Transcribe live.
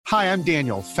Hi, I'm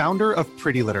Daniel, founder of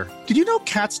Pretty Litter. Did you know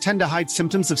cats tend to hide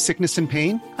symptoms of sickness and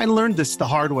pain? I learned this the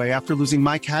hard way after losing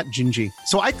my cat, Gingy.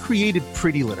 So I created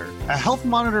Pretty Litter, a health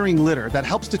monitoring litter that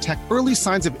helps detect early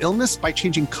signs of illness by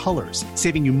changing colors,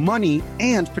 saving you money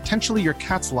and potentially your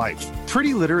cat's life.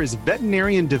 Pretty Litter is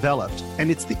veterinarian developed, and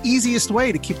it's the easiest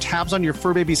way to keep tabs on your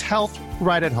fur baby's health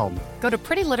right at home. Go to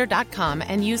prettylitter.com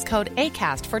and use code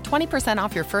ACAST for 20%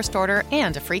 off your first order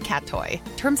and a free cat toy.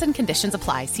 Terms and conditions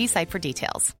apply. See site for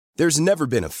details. There's never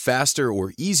been a faster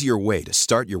or easier way to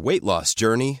start your weight loss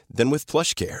journey than with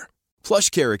PlushCare.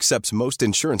 PlushCare accepts most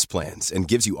insurance plans and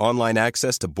gives you online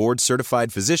access to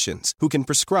board-certified physicians who can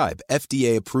prescribe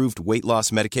FDA-approved weight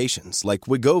loss medications like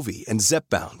Wegovy and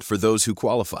Zepbound for those who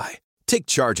qualify. Take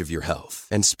charge of your health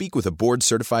and speak with a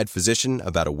board-certified physician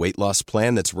about a weight loss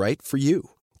plan that's right for you.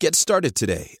 Get started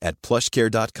today at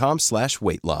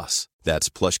plushcare.com/weight loss. That's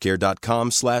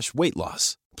plushcare.com/weight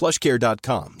loss.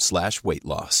 plushcare.com/weight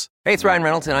loss. Hey, it's Ryan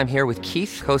Reynolds, and I'm here with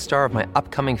Keith, co-star of my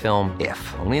upcoming film,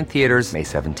 If, only in theaters May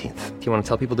 17th. Do you want to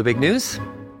tell people the big news?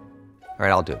 All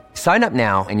right, I'll do it. Sign up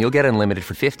now and you'll get unlimited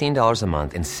for $15 a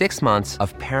month and 6 months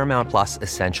of Paramount Plus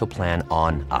Essential Plan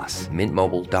on us.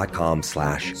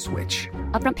 Mintmobile.com/switch.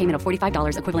 Upfront payment of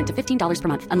 $45 equivalent to $15 per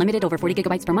month. Unlimited over 40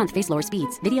 gigabytes per month. Face lower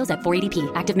speeds. Videos at 480p.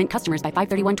 Active Mint customers by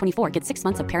 531.24 get 6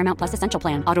 months of Paramount Plus Essential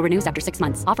Plan. Auto renews after 6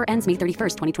 months. Offer ends May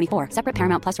 31st, 2024. Separate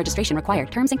Paramount Plus registration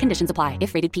required. Terms and conditions apply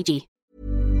if rated PG.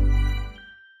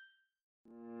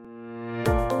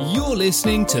 You're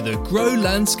listening to the Grow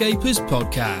Landscapers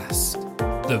podcast,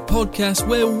 the podcast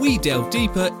where we delve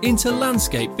deeper into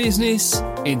landscape business,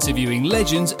 interviewing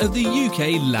legends of the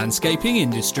UK landscaping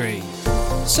industry.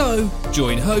 So,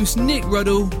 join host Nick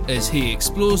Ruddle as he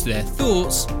explores their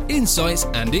thoughts, insights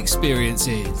and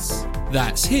experiences.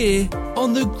 That's here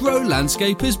on the Grow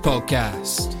Landscapers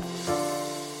podcast.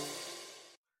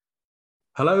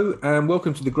 Hello and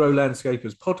welcome to the Grow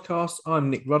Landscapers podcast. I'm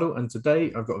Nick Ruddle and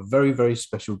today I've got a very, very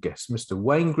special guest, Mr.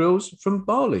 Wayne Grills from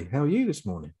BALI. How are you this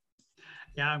morning?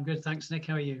 Yeah, I'm good. Thanks, Nick.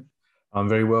 How are you? I'm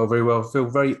very well, very well. I feel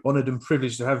very honoured and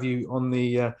privileged to have you on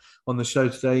the show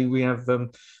today. We have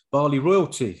BALI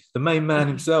royalty, the main man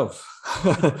himself.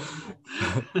 I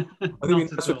think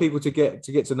it's for people to get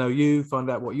to know you, find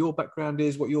out what your background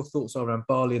is, what your thoughts are around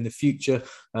BALI in the future.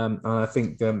 I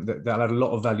think that'll add a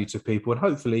lot of value to people, and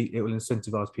hopefully it will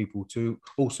incentivise people to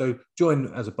also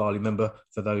join as a BALI member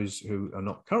for those who are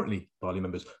not currently BALI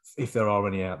members, if there are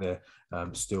any out there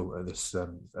still at this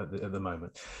at the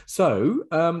moment. So,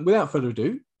 without further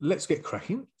ado, let's get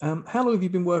cracking. How long have you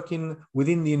been working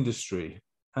within the industry,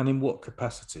 and in what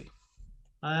capacity?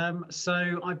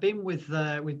 So I've been with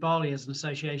BALI as an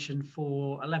association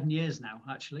for 11 years now,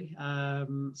 actually.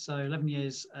 So 11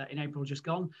 years in April just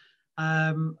gone.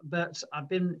 But I've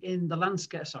been in the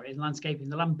landscaping,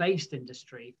 the land-based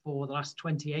industry for the last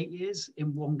 28 years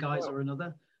in one guise or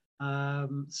another.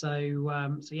 So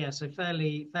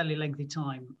fairly lengthy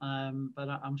time. But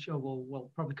I'm sure we'll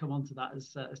probably come on to that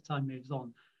as time moves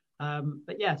on.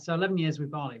 But yeah, so 11 years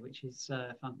with BALI, which is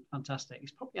fantastic.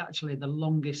 It's probably actually the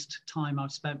longest time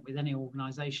I've spent with any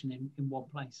organisation in one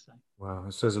place. So. Wow,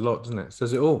 it says a lot, doesn't it? It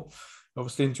says it all.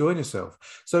 Obviously enjoying yourself.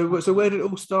 So where did it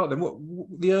all start then? What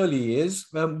the early years?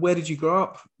 Where did you grow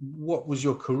up? What was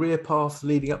your career path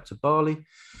leading up to BALI?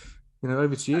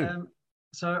 Over to you.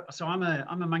 So I'm a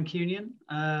Mancunian.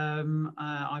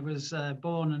 I was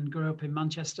born and grew up in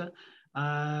Manchester.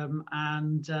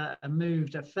 And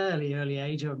moved at a fairly early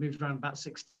age. I moved around about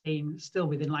 16, still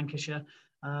within Lancashire.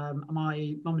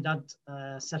 My mum and dad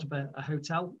set up a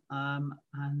hotel,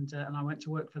 and I went to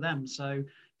work for them. So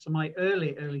my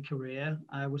early career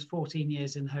was 14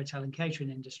 years in the hotel and catering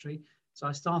industry. So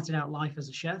I started out life as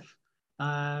a chef,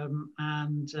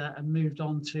 and moved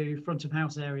on to front of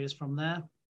house areas from there.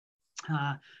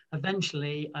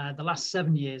 Eventually, the last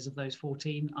 7 years of those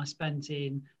 14, I spent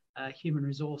in human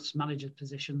resource manager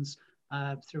positions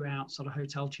throughout sort of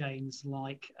hotel chains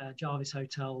like Jarvis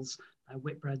Hotels,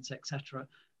 Whitbreads, etc.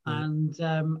 And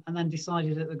then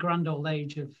decided at the grand old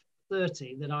age of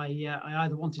 30 that I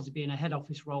either wanted to be in a head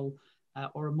office role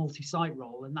or a multi-site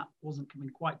role, and that wasn't coming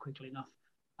quite quickly enough.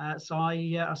 So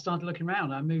I started looking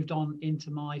around. I moved on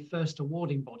into my first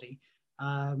awarding body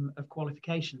of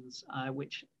qualifications,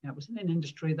 which was in an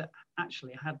industry that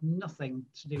actually had nothing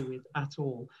to do with at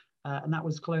all. And that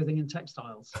was clothing and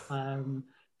textiles.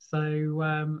 So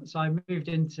I moved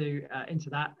into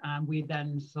that, and we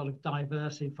then sort of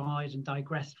diversified and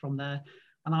digressed from there.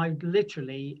 And I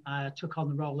literally took on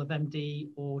the role of MD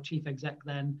or chief exec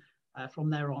then from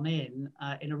there on in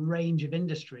a range of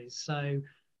industries. So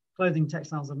clothing,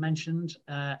 textiles, I mentioned,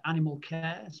 animal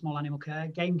care, small animal care,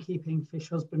 gamekeeping, fish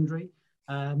husbandry,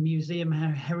 Museum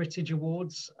Heritage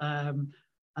Awards,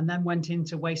 and then went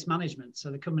into waste management. So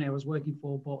the company I was working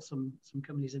for bought some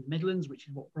companies in the Midlands, which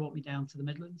is what brought me down to the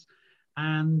Midlands.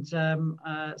 And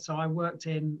so I worked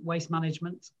in waste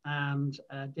management and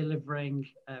delivering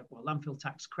landfill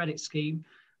tax credit scheme,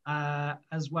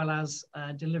 as well as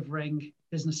delivering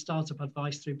business startup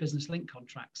advice through business link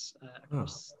contracts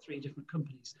across 3 different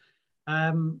companies.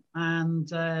 And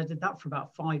did that for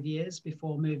about 5 years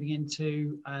before moving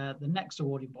into the next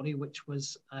awarding body, which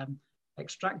was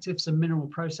extractives and mineral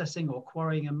processing, or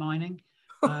quarrying and mining.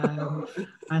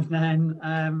 And then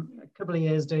a couple of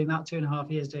years doing that,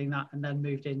 2.5 years doing that, and then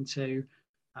moved into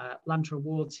Lantra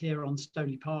Awards here on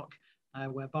Stony Park,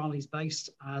 where BALI's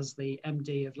based, as the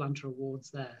MD of Lantra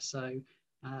Awards there. So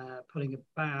putting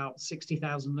about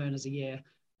 60,000 learners a year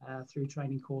through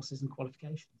training courses and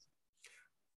qualifications.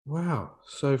 Wow.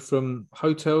 So from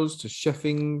hotels to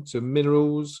chefing to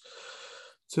minerals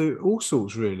to all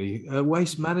sorts, really,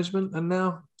 waste management, and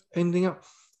now ending up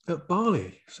at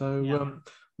BALI. So Yeah.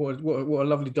 What a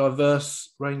lovely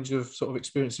diverse range of sort of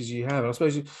experiences you have. And I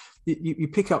suppose you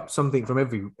pick up something from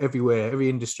everywhere, every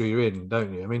industry you're in,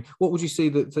 don't you? I mean, what would you see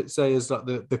that say as like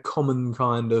the common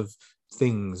kind of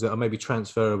things that are maybe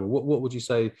transferable? What would you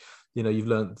say, you've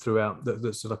learned throughout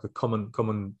that's like a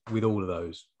common with all of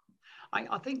those?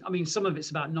 I think, some of it's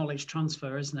about knowledge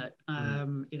transfer, isn't it?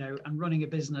 And running a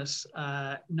business,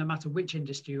 no matter which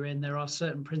industry you're in, there are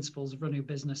certain principles of running a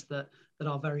business that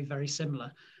are very, very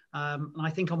similar. And I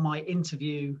think on my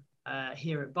interview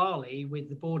here at BALI with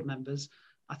the board members,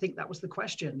 I think that was the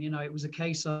question. It was a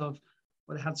case of,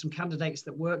 well, they had some candidates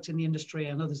that worked in the industry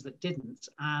and others that didn't.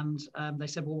 And they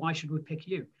said, well, why should we pick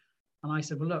you? And I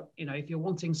said, well, look, if you're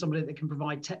wanting somebody that can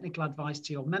provide technical advice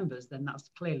to your members, then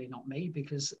that's clearly not me,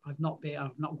 because I've not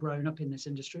grown up in this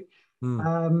industry.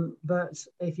 But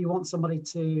if you want somebody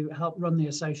to help run the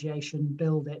association,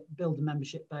 build the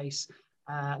membership base,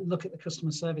 look at the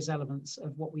customer service elements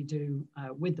of what we do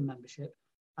with the membership,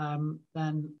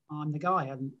 then I'm the guy.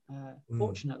 And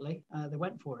fortunately, they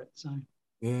went for it. So.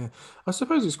 Yeah, I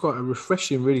suppose it's quite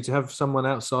refreshing, really, to have someone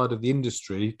outside of the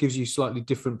industry. It gives you slightly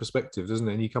different perspectives, doesn't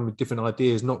it? And you come with different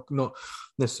ideas, not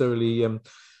necessarily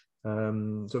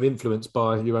sort of influenced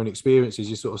by your own experiences.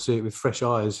 You sort of see it with fresh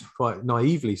eyes, quite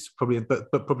naively, probably, but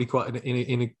probably quite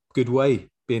in a good way,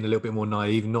 being a little bit more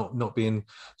naive, not being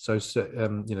so sort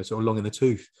of long in the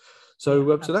tooth.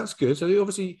 So so that's good. So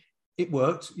obviously it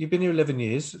worked. You've been here 11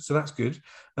 years, so that's good.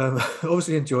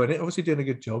 Obviously enjoying it, obviously doing a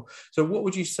good job. So what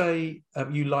would you say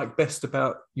you like best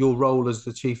about your role as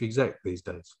the chief exec these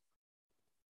days?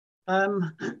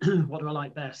 What do I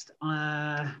like best?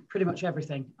 Pretty much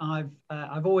everything.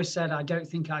 I've always said I don't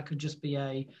think I could just be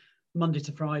a Monday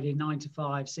to Friday, 9 to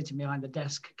 5, sitting behind the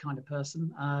desk kind of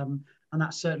person. And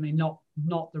that's certainly not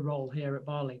the role here at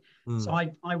BALI. So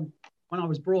when I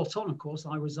was brought on, of course,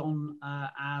 I was on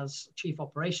as Chief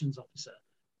Operations Officer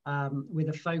with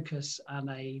a focus and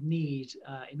a need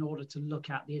in order to look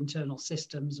at the internal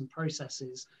systems and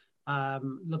processes,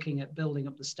 looking at building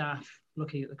up the staff,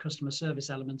 looking at the customer service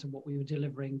element of what we were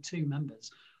delivering to members.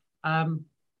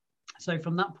 So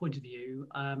from that point of view,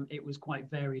 it was quite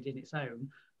varied in its own.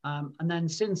 And then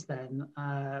since then,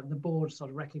 the board sort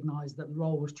of recognised that the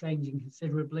role was changing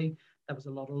considerably. There was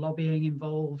a lot of lobbying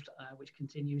involved, which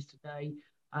continues today,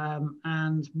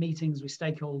 and meetings with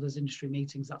stakeholders, industry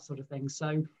meetings, that sort of thing.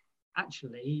 So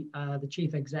actually, the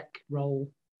chief exec role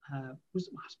was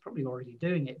probably already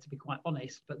doing it, to be quite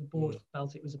honest, but the board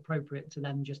felt it was appropriate to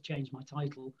then just change my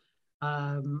title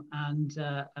and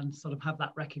sort of have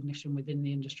that recognition within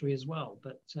the industry as well.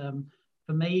 But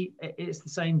for me, it's the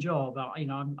same job.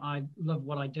 I love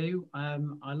what I do.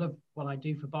 I love what I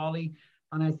do for BALI.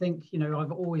 And I think,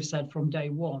 I've always said from day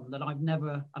one that I've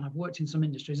never, and I've worked in some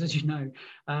industries, as you know,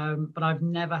 but I've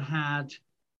never had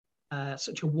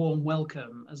such a warm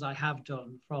welcome as I have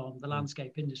done from the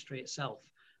landscape industry itself,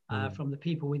 from the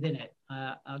people within it,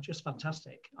 are just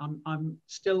fantastic. I'm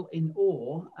still in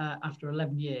awe after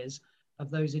 11 years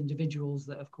of those individuals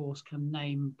that, of course, can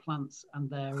name plants and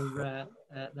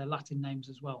their Latin names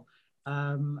as well.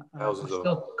 I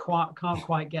still can't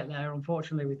quite get there,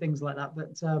 unfortunately, with things like that.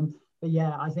 But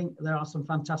yeah, I think there are some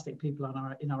fantastic people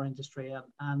in our industry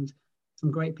and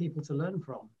some great people to learn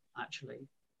from, actually.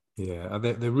 Yeah,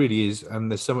 there really is,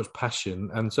 and there's so much passion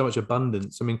and so much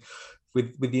abundance. I mean,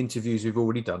 with the interviews we've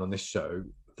already done on this show,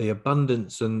 the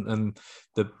abundance and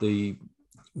the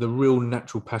the real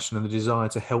natural passion and the desire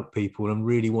to help people and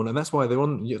really want, and that's why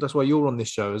that's why you're on this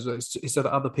show, is so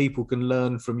that other people can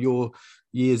learn from your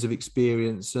years of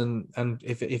experience, and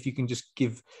if you can just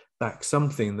give back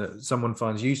something that someone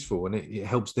finds useful and it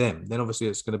helps them, then obviously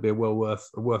it's going to be a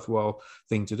worthwhile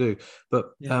thing to do.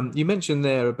 But you mentioned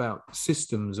there about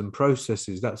systems and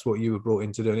processes. That's what you were brought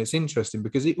in to do, and it's interesting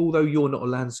because although you're not a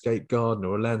landscape gardener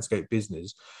or a landscape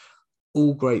business,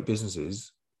 all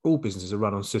businesses are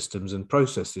run on systems and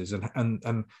processes,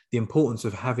 and the importance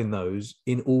of having those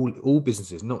in all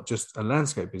businesses, not just a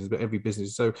landscape business, but every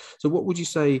business. So what would you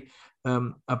say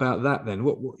about that then?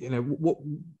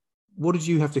 What did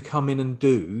you have to come in and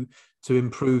do to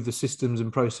improve the systems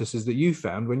and processes that you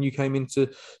found when you came into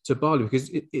BALI?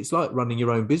 Because it's like running your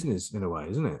own business in a way,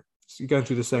 isn't it? So you're going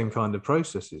through the same kind of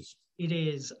processes. It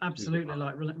is absolutely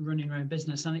like running your own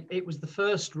business, and it was the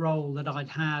first role that I'd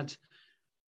had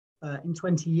in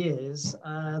 20 years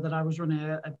that I was running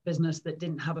a business that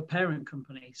didn't have a parent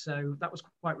company. So that was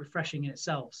quite refreshing in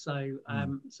itself. So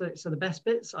so the best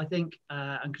bits, I think,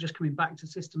 and just coming back to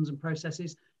systems and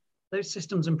processes, those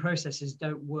systems and processes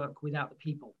don't work without the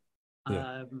people.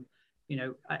 Yeah.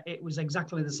 It was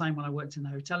exactly the same when I worked in the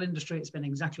hotel industry. It's been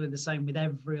exactly the same with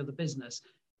every other business.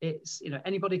 It's,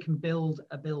 anybody can build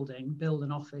a building, build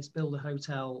an office, build a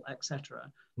hotel,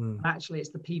 etc. Actually, it's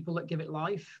the people that give it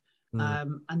life.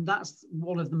 And that's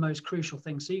one of the most crucial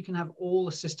things. So you can have all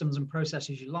the systems and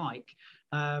processes you like,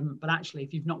 but actually,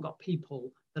 if you've not got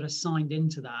people that are signed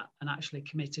into that and actually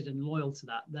committed and loyal to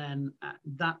that, then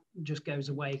that just goes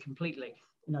away completely.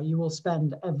 You will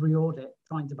spend every audit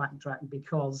trying to backtrack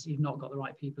because you've not got the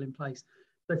right people in place.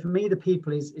 So for me, the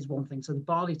people is one thing. So the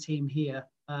BALI team here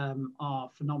are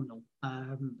phenomenal.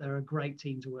 They're a great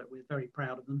team to work with, very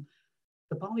proud of them.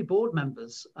 The BALI board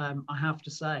members, I have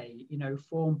to say,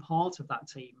 form part of that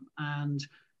team. And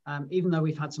even though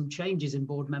we've had some changes in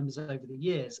board members over the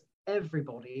years,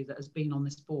 everybody that has been on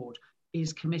this board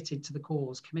is committed to the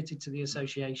cause, committed to the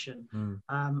association,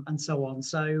 and so on.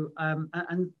 So,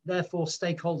 and therefore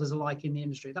stakeholders alike in the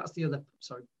industry. That's the other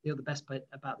best bit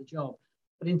about the job.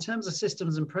 But in terms of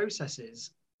systems and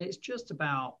processes, it's just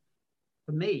about,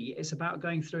 for me, it's about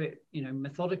going through it,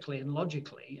 methodically and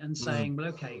logically and saying, well,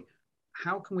 okay,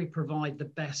 how can we provide the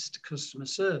best customer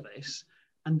service,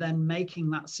 and then making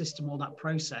that system or that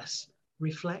process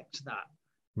reflect that,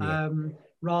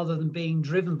 rather than being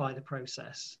driven by the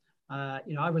process.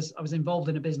 I was involved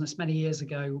in a business many years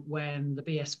ago when the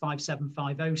BS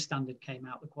 5750 standard came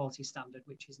out, the quality standard,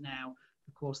 which is now,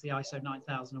 of course, the ISO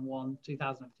 9001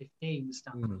 2015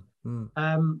 standard.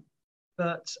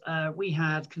 But we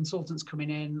had consultants coming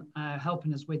in,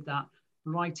 helping us with that,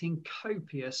 writing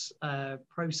copious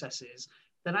processes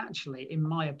that actually, in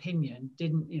my opinion,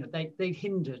 didn't, they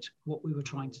hindered what we were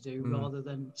trying to do rather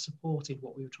than supported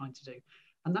what we were trying to do.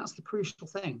 And that's the crucial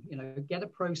thing, get a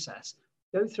process,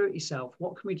 go through it yourself.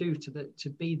 What can we do to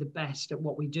be the best at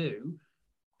what we do?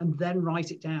 And then write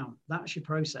it down. That's your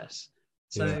process.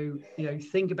 So,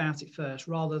 think about it first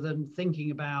rather than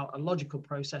thinking about a logical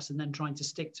process and then trying to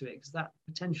stick to it, because that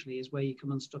potentially is where you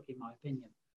come unstuck, in my opinion.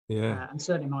 And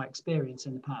certainly my experience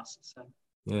in the past. So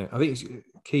I think it's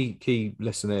key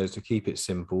lesson there is to keep it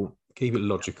simple, keep it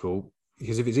logical,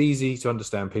 because if it's easy to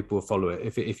understand, people will follow it.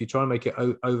 If you try and make it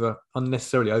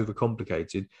unnecessarily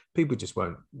overcomplicated, people just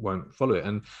won't follow it.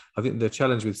 And I think the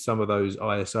challenge with some of those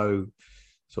ISO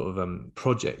sort of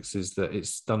projects is that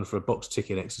it's done for a box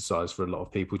ticking exercise for a lot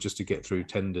of people just to get through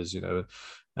tenders,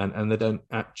 and they don't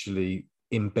actually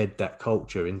embed that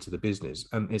culture into the business.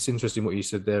 And it's interesting what you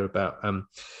said there about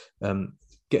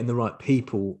getting the right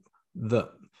people. And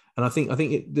I think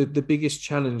the biggest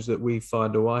challenge that we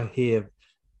find, or I hear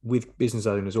with business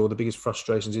owners, or the biggest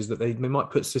frustrations, is that they might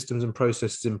put systems and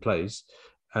processes in place,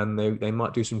 and they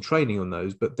might do some training on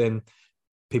those, but then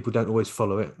people don't always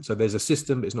follow it. So there's a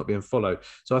system, but it's not being followed.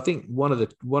 So I think one of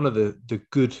the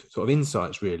good sort of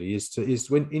insights really is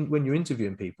when you're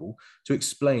interviewing people, to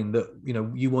explain that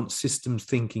you want systems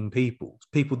thinking people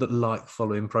that like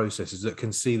following processes, that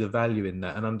can see the value in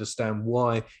that and understand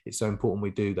why it's so important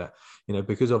we do that.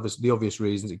 Because obviously the obvious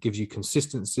reasons: it gives you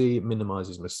consistency, it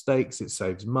minimizes mistakes, it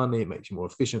saves money, it makes you more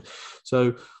efficient.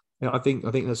 So I think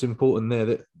that's important there,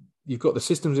 that you've got the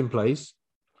systems in place.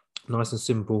 Nice and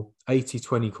simple,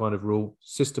 80-20 kind of rule,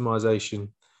 systemization,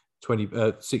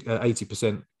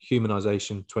 80%,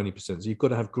 humanization, 20%. So you've got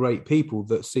to have great people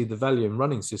that see the value in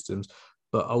running systems,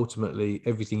 but ultimately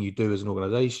everything you do as an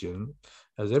organization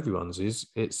as everyone's is,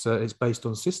 it's based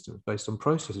on systems, based on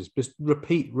processes, just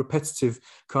repetitive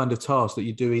kind of tasks that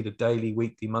you do either daily,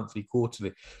 weekly, monthly,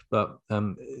 quarterly, but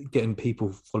getting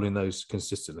people following those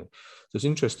consistently. So it's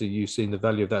interesting you've seen the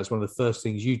value of that. It's one of the first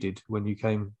things you did when you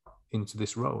came into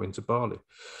this role, into BALI.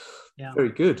 Yeah. Very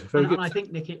good. Very good. And I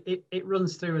think, Nick, it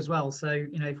runs through as well. So,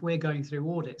 if we're going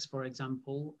through audits, for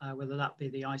example, whether that be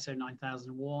the ISO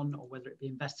 9001 or whether it be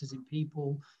investors in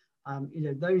people,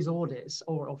 those audits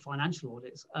or financial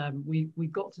audits,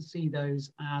 we've got to see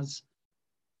those as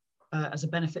a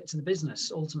benefit to the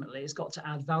business. Ultimately, it's got to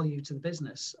add value to the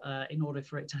business in order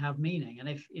for it to have meaning. And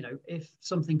if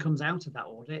something comes out of that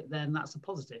audit, then that's a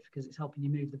positive because it's helping you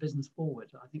move the business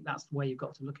forward. I think that's the way you've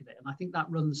got to look at it. And I think that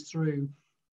runs through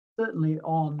certainly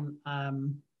on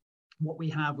what we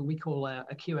have, we call a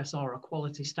QSR, a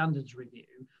quality standards review,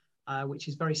 which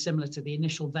is very similar to the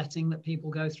initial vetting that people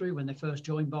go through when they first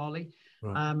join BALI.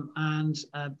 Right. And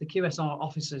the QSR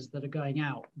officers that are going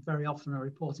out very often are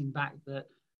reporting back that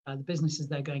the businesses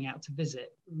they're going out to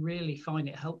visit really find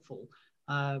it helpful.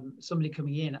 Somebody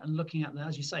coming in and looking at,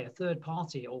 as you say, a third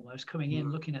party almost coming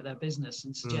in, looking at their business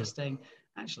and suggesting,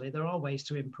 actually, there are ways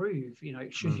to improve,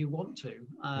 should you want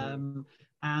to.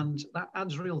 And that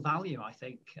adds real value, I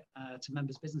think, to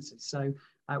members' businesses. So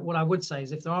what I would say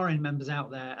is if there are any members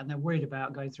out there and they're worried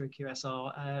about going through a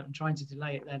QSR and trying to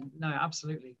delay it, then no,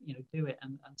 absolutely, do it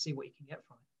and see what you can get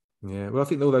from it. Yeah, well, I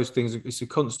think all those things, it's a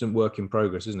constant work in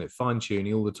progress, isn't it?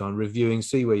 Fine-tuning all the time, reviewing,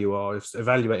 see where you are,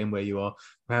 evaluating where you are,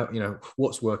 how,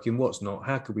 what's working, what's not,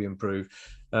 how could we improve?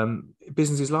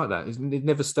 Businesses like that, it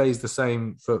never stays the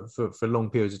same for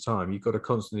long periods of time. You've got to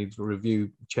constantly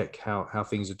review, check how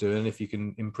things are doing, and if you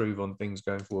can improve on things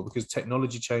going forward, because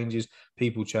technology changes,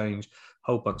 people change, a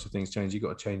whole bunch of things change, you've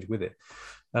got to change with it.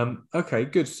 Okay,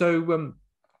 good. So,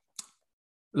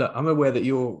 look, I'm aware that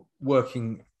you're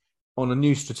working on a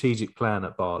new strategic plan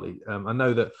at BALI. I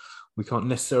know that we can't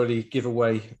necessarily give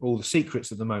away all the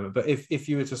secrets at the moment, but if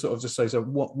you were to sort of just say, so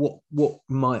what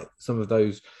might some of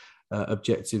those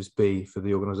objectives be for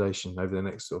the organisation over the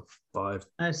next sort of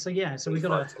 5? So we've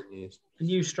got a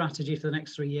new strategy for the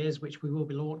next 3 years, which we will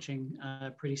be launching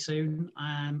pretty soon.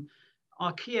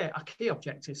 Our key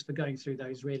objectives for going through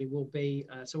those really will be,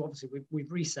 so obviously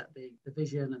we've reset the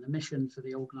vision and the mission for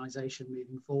the organisation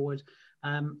moving forward,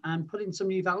 and put in some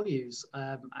new values.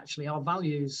 Actually, our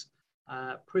values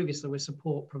previously were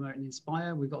support, promote and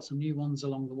inspire. We've got some new ones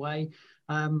along the way.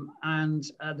 And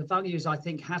the values, I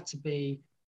think, had to be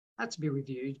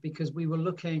reviewed because we were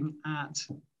looking at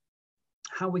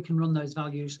how we can run those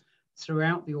values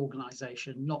throughout the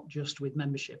organisation, not just with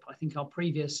membership. I think our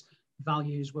previous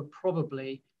values were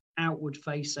probably outward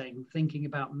facing, thinking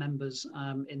about members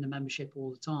in the membership all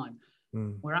the time.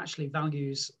 Where actually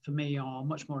values for me are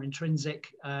much more intrinsic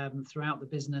throughout the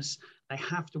business. They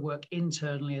have to work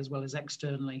internally as well as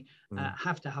externally,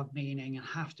 have to have meaning and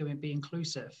have to be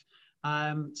inclusive.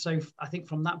 So I think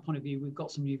from that point of view, we've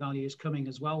got some new values coming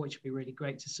as well, which would be really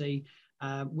great to see,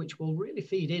 which will really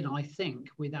feed in, I think,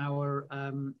 with our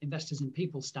investors in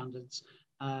people standards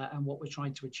and what we're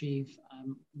trying to achieve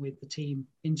with the team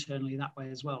internally that way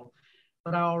as well.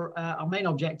 But our main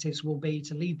objectives will be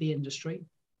to lead the industry,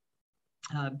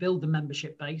 build the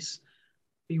membership base,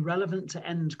 be relevant to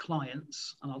end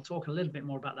clients, and I'll talk a little bit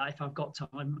more about that if I've got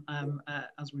time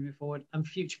as we move forward, and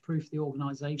future-proof the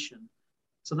organisation.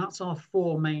 So that's our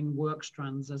 4 main work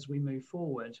strands as we move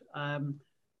forward.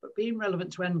 But being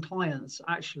relevant to end clients,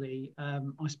 actually,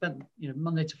 I spent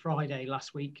Monday to Friday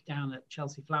last week down at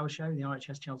Chelsea Flower Show, the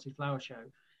RHS Chelsea Flower Show.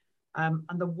 And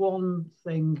the one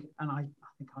thing, and I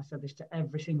think I said this to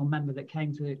every single member that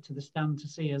came to the stand to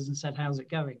see us and said, how's it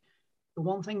going? The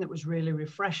one thing that was really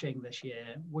refreshing this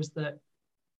year was that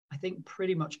I think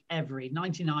pretty much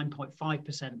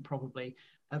 99.5% probably,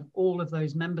 of all of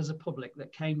those members of public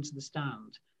that came to the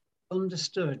stand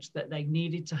understood that they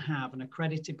needed to have an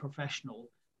accredited professional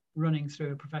running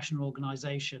through a professional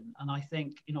organisation. And I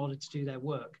think in order to do their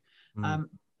work,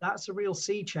 that's a real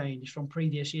sea change from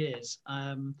previous years.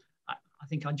 I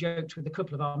think I joked with a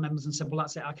couple of our members and said, well,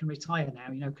 that's it, I can retire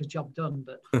now, because job done.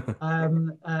 But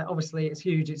obviously it's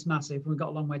huge, it's massive, we've got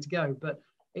a long way to go. But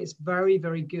it's very,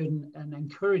 very good and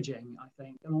encouraging, I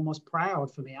think, and almost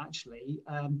proud for me, actually,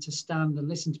 to stand and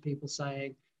listen to people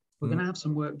saying, we're going to have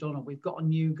some work done, or we've got a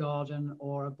new garden,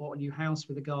 or I bought a new house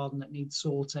with a garden that needs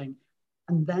sorting.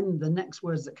 And then the next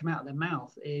words that come out of their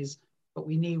mouth is, but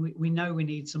we know we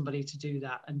need somebody to do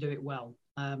that and do it well.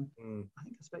 I think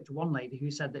I spoke to one lady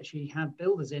who said that she had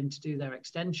builders in to do their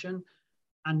extension.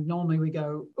 And normally we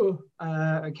go,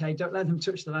 okay, don't let them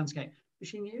touch the landscape. But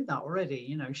she knew that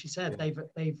already. She said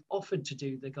they've offered to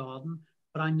do the garden,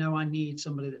 but I know I need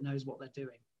somebody that knows what they're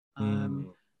doing.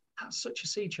 That's such a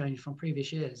sea change from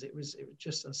previous years. It was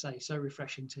just, as I say, so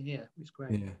refreshing to hear. It was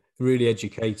great. Yeah, really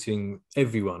educating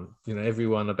everyone,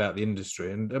 everyone about the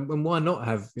industry, and why not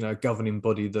have a governing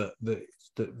body that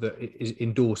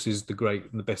endorses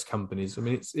the best companies. I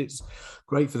mean, it's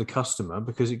great for the customer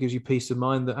because it gives you peace of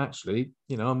mind that actually,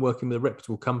 I'm working with a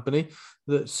reputable company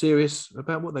that's serious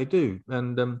about what they do,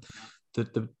 and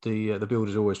the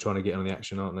builders are always trying to get on the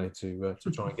action, aren't they, to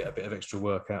try and get a bit of extra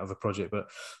work out of a project. But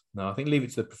no, I think leave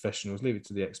it to the professionals, leave it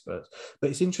to the experts. But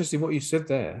it's interesting what you said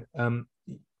there.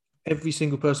 Every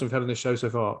single person we've had on the show so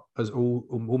far has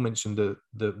all mentioned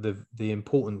the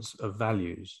importance of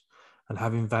values, and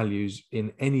having values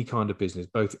in any kind of business,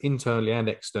 both internally and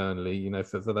externally,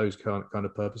 for those kind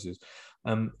of purposes.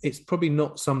 It's probably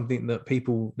not something that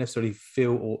people necessarily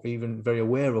feel or even very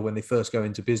aware of when they first go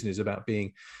into business about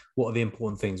what are the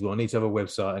important things? Well, I need to have a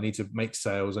website, I need to make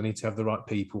sales, I need to have the right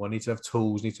people, I need to have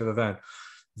tools, I need to have a van.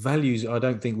 Values, I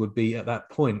don't think would be at that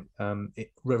point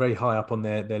very high up on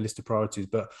their list of priorities.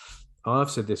 But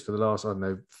I've said this for the last,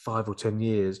 5 or 10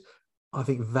 years. I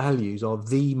think values are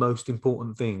the most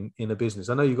important thing in a business.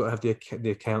 I know you've got to have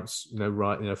the accounts,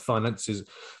 right. Financials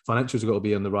have got to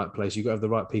be in the right place. You've got to have the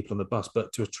right people on the bus.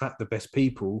 But to attract the best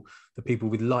people, the people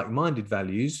with like-minded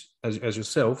values, as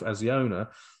yourself, as the owner,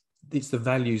 it's the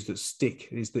values that stick.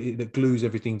 That glues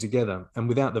everything together. And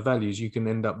without the values, you can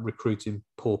end up recruiting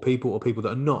poor people or people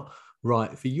that are not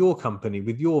right for your company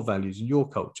with your values and your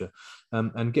culture.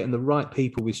 And getting the right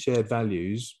people with shared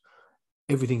values,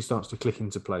 everything starts to click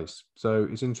into place. So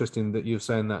it's interesting that you're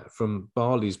saying that from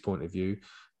BALI's point of view,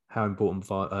 how important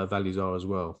values are as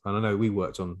well. And I know we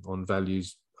worked on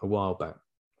values a while back.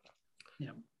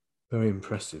 Yeah. Very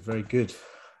impressive. Very good.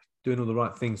 Doing all the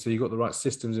right things. So you've got the right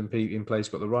systems in place,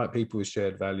 got the right people with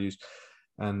shared values.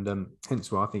 And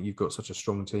hence why I think you've got such a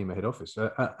strong team at head office.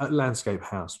 At Landscape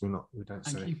House, we don't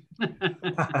say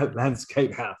at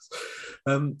Landscape House.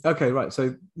 Okay, right.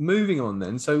 So moving on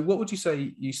then. So what would you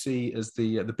say you see as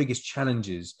the biggest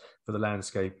challenges for the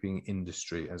landscaping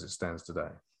industry as it stands today?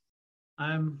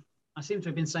 I seem to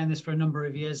have been saying this for a number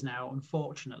of years now,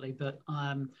 unfortunately, but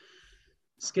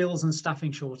skills and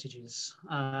staffing shortages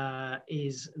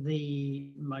is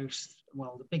the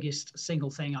biggest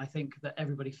single thing I think that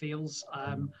everybody feels.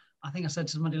 I think I said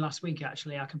to somebody last week,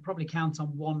 actually, I can probably count on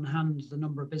one hand the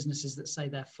number of businesses that say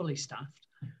they're fully staffed.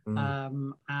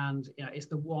 And it's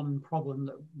the one problem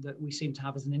that we seem to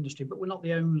have as an industry, but we're not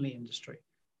the only industry.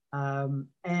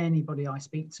 Anybody I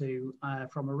speak to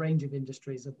from a range of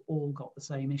industries have all got the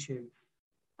same issue.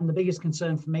 And the biggest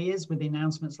concern for me is with the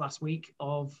announcements last week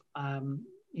of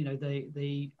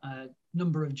the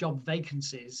number of job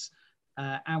vacancies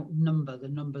outnumber the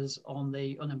numbers on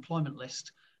the unemployment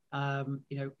list.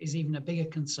 Is even a bigger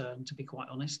concern, to be quite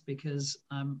honest, because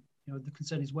the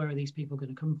concern is, where are these people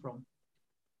going to come from?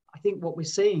 I think what we're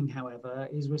seeing, however,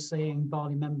 is we're seeing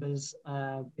BALI members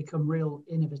become real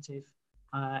innovative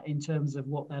in terms of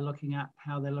what they're looking at,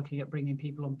 how they're looking at bringing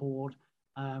people on board.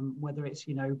 Whether it's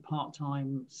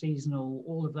part-time, seasonal,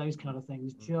 all of those kind of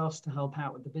things, just to help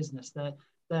out with the business.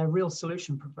 They're real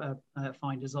solution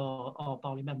finders are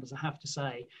BALI members, I have to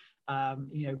say.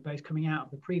 Both coming out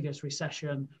of the previous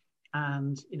recession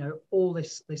and all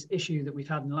this issue that we've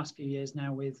had in the last few years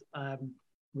now with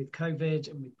COVID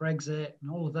and with Brexit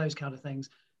and all of those kind of things.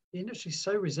 The industry is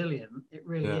so resilient, it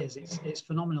really is. It's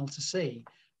phenomenal to see.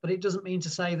 But it doesn't mean to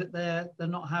say that they're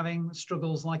not having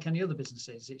struggles like any other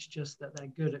businesses. It's just that they're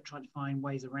good at trying to find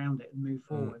ways around it and move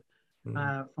forward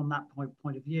from that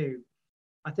point of view.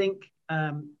 I think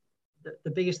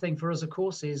the biggest thing for us, of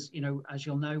course, is, as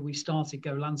you'll know, we started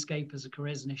Go Landscape as a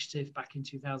careers initiative back in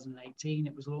 2018.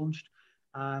 It was launched.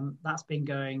 That's been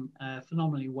going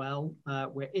phenomenally well.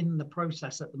 We're in the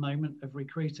process at the moment of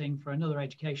recruiting for another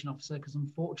education officer, because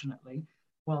unfortunately,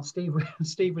 while Steve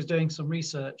was doing some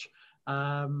research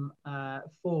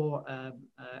for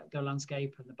Go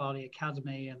Landscape and the BALI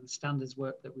Academy and the standards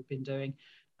work that we've been doing,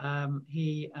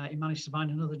 he managed to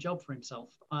find another job for himself.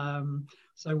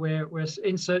 So we're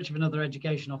in search of another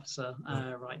education officer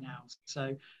right now.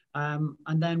 So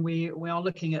and then we are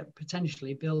looking at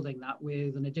potentially building that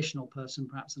with an additional person,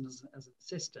 perhaps as an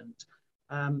assistant,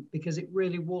 because it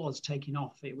really was taking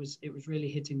off. It was really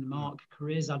hitting the mark.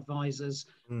 Careers advisors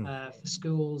for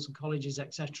schools and colleges,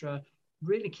 etc.,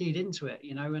 really keyed into it,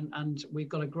 and we've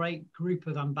got a great group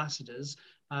of ambassadors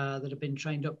that have been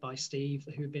trained up by Steve,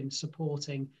 who've been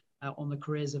supporting on the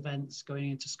careers events,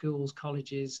 going into schools,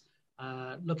 colleges,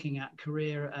 looking at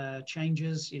career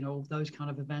changes, those kind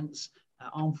of events,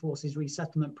 armed forces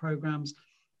resettlement programs.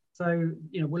 So,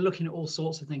 we're looking at all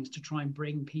sorts of things to try and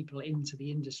bring people into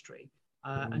the industry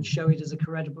and show it as a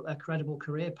credible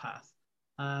career path.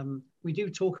 We do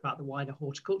talk about the wider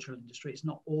horticultural industry. It's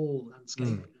not all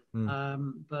landscape.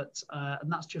 And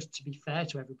that's just to be fair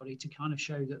to everybody, to kind of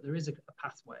show that there is a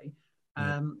pathway,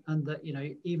 and that, you know,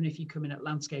 even if you come in at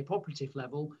landscape operative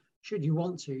level, should you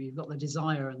want to, you've got the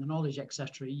desire and the knowledge,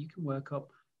 etc., you can work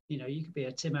up, you know, you could be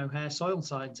a Tim O'Hare soil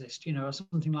scientist, you know, or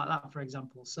something like that, for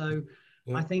example. So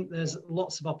I think there's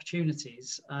lots of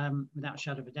opportunities, without a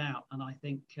shadow of a doubt. And I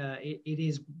think it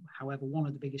is, however, one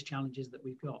of the biggest challenges that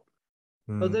we've got.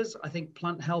 Others, I think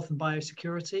plant health and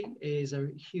biosecurity is a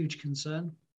huge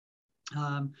concern.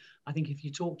 I think if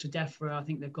you talk to DEFRA, I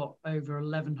think they've got over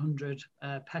 1,100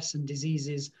 pests and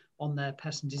diseases on their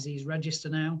pest and disease register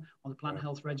now, on the plant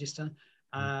health register,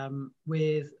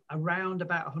 with around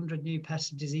about 100 new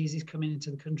pests and diseases coming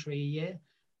into the country a year.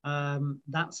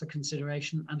 That's a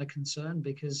consideration and a concern,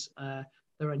 because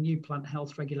there are new plant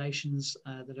health regulations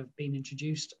that have been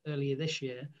introduced earlier this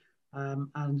year,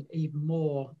 and even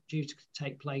more due to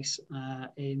take place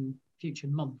in future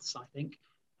months, I think.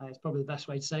 It's probably the best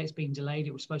way to say it. It's been delayed.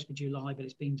 It was supposed to be July, but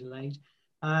it's been delayed.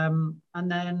 And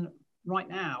then right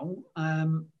now,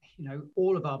 you know,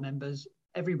 all of our members,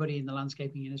 everybody in the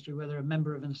landscaping industry, whether a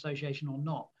member of an association or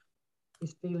not,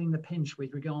 is feeling the pinch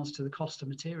with regards to the cost of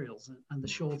materials and the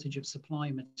shortage of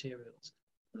supply materials.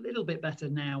 A little bit better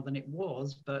now than it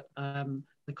was, but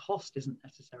the cost isn't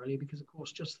necessarily, because of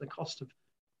course just the cost of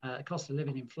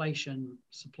living, inflation,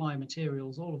 supply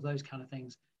materials, all of those kind of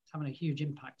things, is having a huge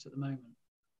impact at the moment.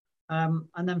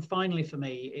 And then finally, for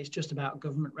me, it's just about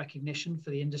government recognition for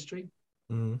the industry.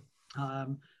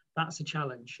 That's a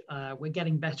challenge. We're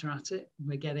getting better at it.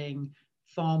 We're getting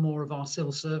far more of our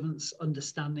civil servants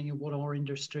understanding of what our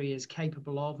industry is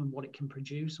capable of and what it can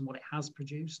produce and what it has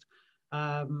produced.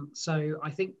 So I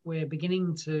think we're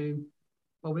beginning to,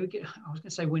 I was going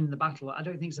to say win the battle. I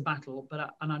don't think it's a battle,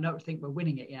 and I don't think we're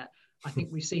winning it yet. I think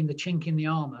we've seen the chink in the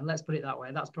armor. Let's put it that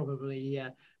way. That's probably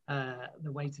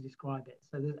the way to describe it.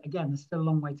 So there's still a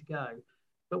long way to go.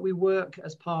 But we work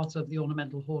as part of the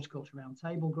Ornamental Horticulture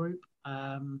Roundtable Group.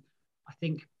 I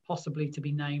think possibly to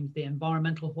be named the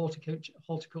Environmental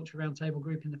Horticulture Roundtable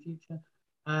Group in the future.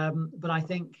 But I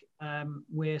think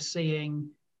we're seeing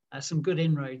some good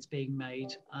inroads being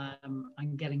made,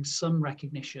 and getting some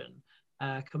recognition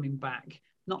coming back.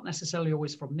 Not necessarily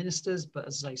always from ministers, but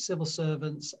as I say, civil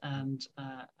servants and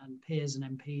peers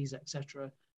and MPs,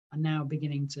 etc., are now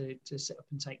beginning to sit up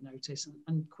and take notice,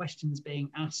 and questions being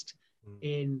asked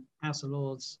in House of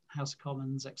Lords, House of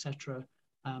Commons, etc.,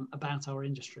 about our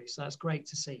industry. So that's great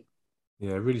to see.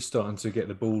 Yeah, really starting to get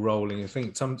the ball rolling. I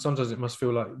think sometimes it must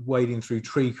feel like wading through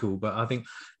treacle, but I think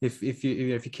if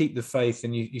you keep the faith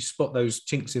and you spot those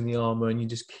chinks in the armor and you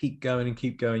just keep going,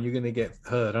 you're going to get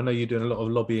heard. I know you're doing a lot of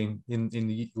lobbying in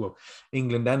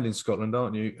England and in Scotland,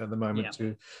 aren't you, at the moment,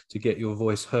 to get your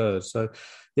voice heard. So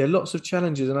yeah, lots of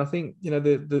challenges, and I think, you know,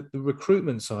 the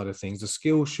recruitment side of things, the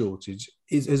skill shortage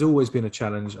has always been a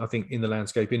challenge, I think, in the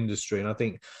landscape industry. And I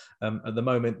think at the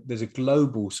moment there's a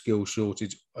global skill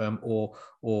shortage or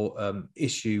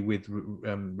issue with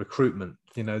recruitment.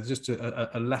 You know, just a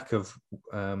lack of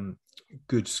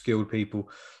good skilled people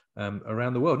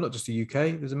around the world, not just the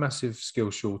UK. There's a massive skill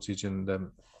shortage and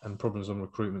problems on the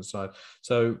recruitment side.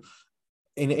 So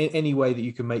in any way that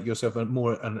you can make yourself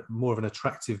more of an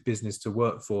attractive business to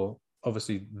work for,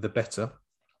 obviously the better.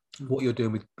 What you're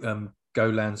doing with Go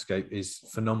Landscape is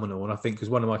phenomenal, and I think, because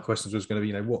one of my questions was going to be,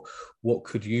 you know, what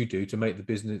could you do to make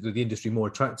the industry more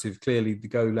attractive? Clearly, the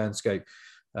Go Landscape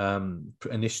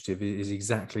initiative is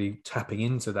exactly tapping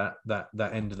into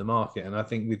that end of the market, and I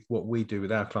think with what we do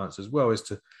with our clients as well is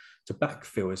to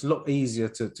backfill. It's a lot easier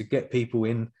to get people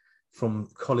in from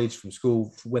college, from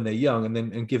school when they're young,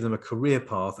 and give them a career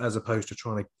path, as opposed to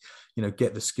trying to, you know,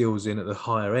 get the skills in at the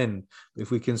higher end.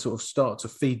 If we can sort of start to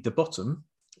feed the bottom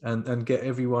and get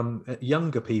everyone,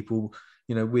 younger people,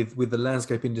 you know, with the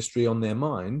landscape industry on their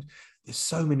mind, there's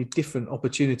so many different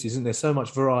opportunities, and there's so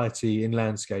much variety in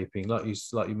landscaping. Like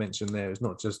you mentioned there, it's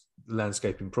not just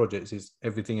landscaping projects, it's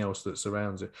everything else that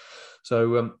surrounds it.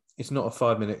 So it's not a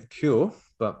 5-minute cure,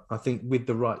 but I think with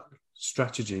the right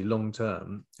strategy long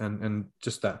term and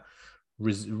just that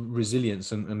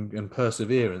resilience and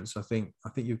perseverance, I think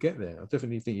you'll get there. I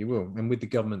definitely think you will, and with the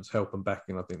government's help and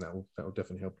backing, I think that will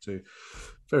definitely help too.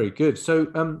 Very good.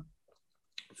 So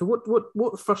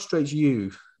what frustrates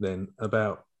you then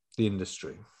about the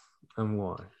industry, and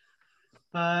why?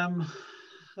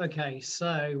 Okay,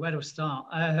 so where do I start?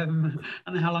 And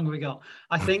how long have we got?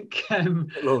 I think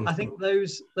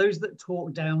those that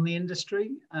talk down the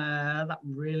industry, that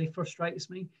really frustrates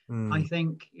me. I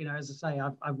think, you know, as I say,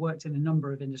 I've worked in a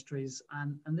number of industries,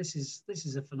 and this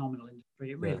is a phenomenal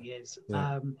industry. It really is.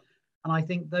 Yeah. And I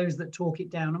think those that talk it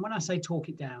down, and when I say talk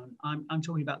it down, I'm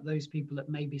talking about those people that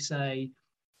maybe say,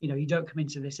 you don't come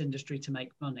into this industry to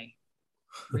make money.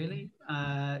 Really?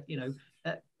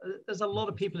 There's a lot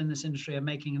of people in this industry are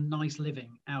making a nice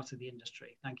living out of the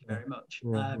industry. Thank you very much.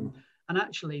 And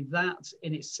actually that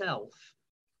in itself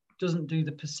doesn't do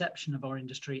the perception of our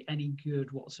industry any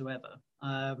good whatsoever.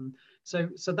 So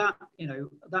that,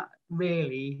 that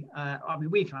really,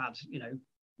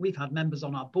 we've had members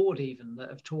on our board even that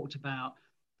have talked about,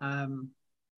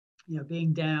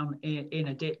 being down in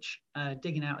a ditch,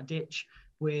 digging out a ditch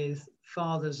with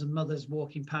fathers and mothers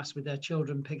walking past with their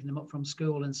children, picking them up from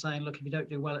school and saying, look, if you don't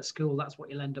do well at school, that's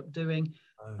what you'll end up doing.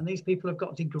 And these people have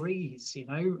got degrees,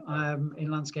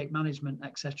 in landscape management,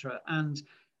 etc.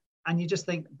 And you just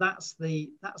think that's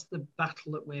the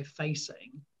battle that we're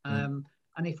facing. And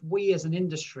if we as an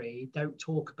industry don't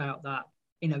talk about that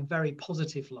in a very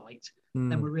positive light,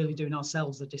 then we're really doing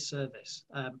ourselves a disservice.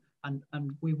 And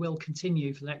we will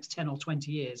continue for the next 10 or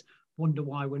 20 years, wonder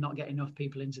why we're not getting enough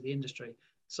people into the industry.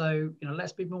 So,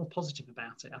 let's be more positive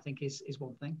about it, I think is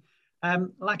one thing.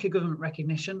 Lack of government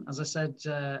recognition, as I said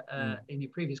in your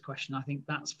previous question, I think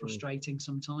that's frustrating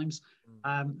sometimes.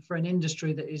 For an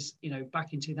industry that is,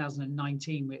 back in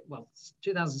 2019,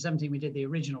 2017 we did the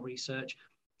original research,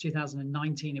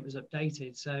 2019 it was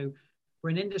updated. So we're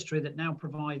an industry that now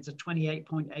provides a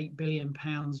 £28.8 billion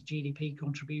GDP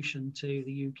contribution to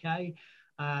the UK,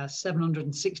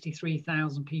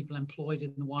 763,000 people employed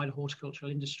in the wider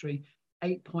horticultural industry,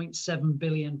 £8.7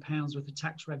 billion worth of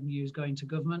tax revenues going to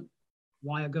government.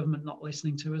 Why are government not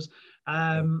listening to us?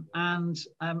 And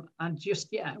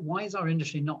why is our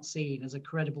industry not seen as a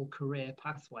credible career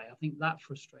pathway? I think that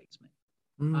frustrates me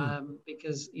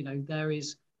because there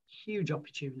is huge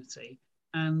opportunity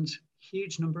and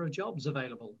huge number of jobs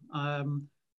available.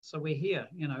 So we're here.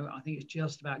 I think it's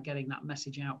just about getting that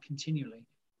message out continually,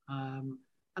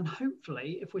 and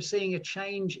hopefully, if we're seeing a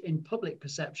change in public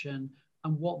perception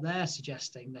and what they're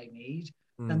suggesting they need,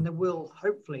 then there will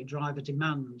hopefully drive a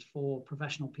demand for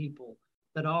professional people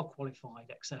that are qualified,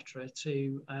 etc.,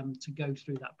 to go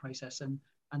through that process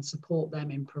and support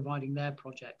them in providing their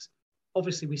projects.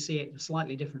 Obviously, we see it at a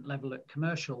slightly different level at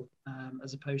commercial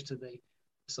as opposed to the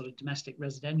sort of domestic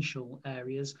residential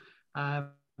areas.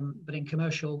 But in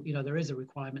commercial, there is a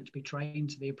requirement to be trained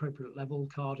to the appropriate level,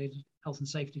 carded, health and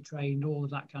safety trained, all of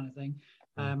that kind of thing.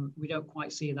 We don't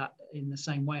quite see that in the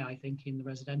same way, I think, in the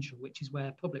residential, which is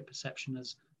where public perception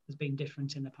has been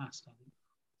different in the past, I think.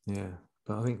 Yeah,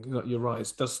 but I think you're right.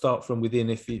 It does start from within.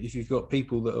 If you've got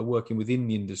people that are working within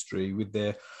the industry with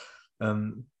their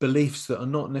beliefs that are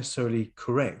not necessarily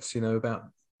correct, about,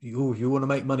 if you want to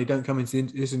make money, don't come into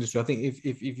this industry. I think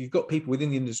if you've got people within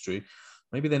the industry,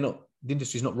 maybe the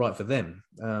industry's not right for them.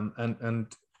 And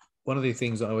one of the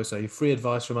things that I always say, free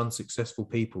advice from unsuccessful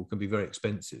people can be very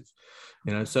expensive.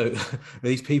 So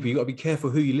these people, you've got to be careful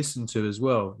who you listen to as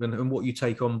well and what you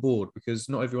take on board, because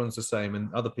not everyone's the same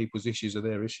and other people's issues are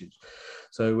their issues.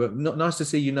 So nice to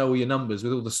see all your numbers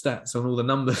with all the stats and all the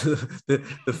numbers,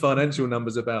 the financial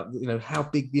numbers about, how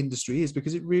big the industry is,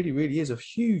 because it really, really is a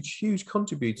huge, huge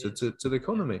contributor to the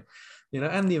economy.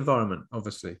 And the environment,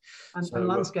 obviously. And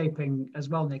landscaping as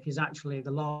well, Nick, is actually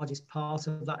the largest part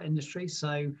of that industry.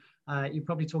 So you're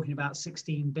probably talking about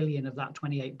 16 billion of that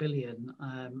 28 billion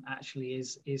actually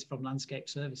is from landscape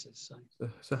services. So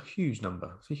it's a huge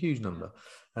number. It's a huge number,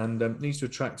 and needs to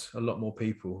attract a lot more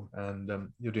people. And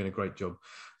you're doing a great job,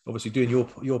 obviously doing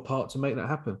your part to make that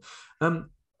happen.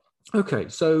 Okay,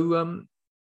 so.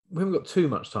 We haven't got too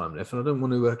much time left, and I don't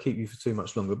want to keep you for too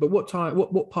much longer. But what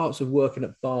parts of working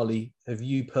at BALI have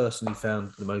you personally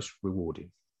found the most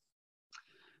rewarding?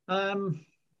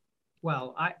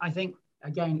 Well, I think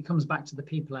again it comes back to the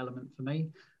people element for me.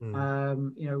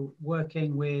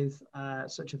 Working with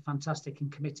such a fantastic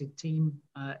and committed team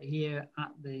here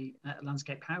at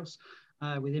Landscape House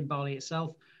within BALI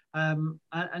itself.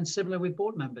 And similar with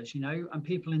board members, and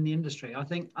people in the industry. I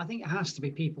think it has to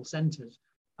be people centered.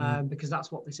 Because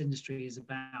that's what this industry is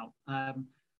about.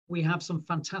 We have some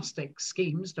fantastic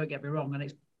schemes, don't get me wrong, and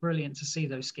it's brilliant to see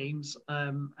those schemes,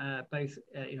 both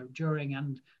during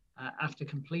and after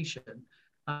completion.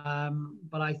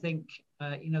 But I think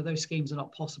those schemes are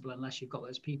not possible unless you've got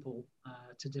those people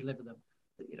to deliver them.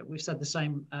 We've said the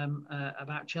same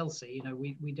about Chelsea.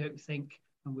 We don't think,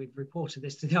 and we've reported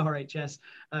this to the RHS,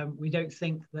 we don't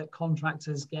think that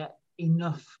contractors get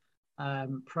enough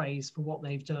praise for what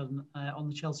they've done on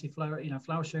the Chelsea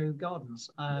flower show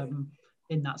gardens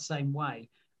in that same way,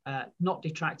 not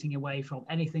detracting away from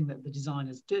anything that the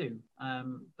designers do,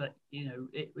 but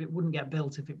it wouldn't get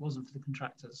built if it wasn't for the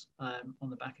contractors on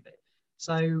the back of it.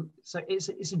 So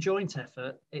it's a joint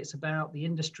effort. It's about the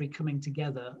industry coming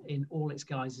together in all its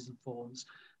guises and forms,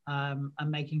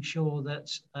 and making sure that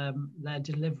they're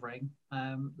delivering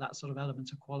that sort of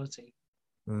element of quality.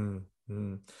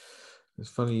 It's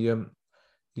funny.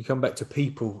 You come back to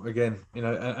people again,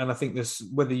 and I think this,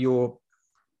 whether you're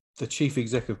the chief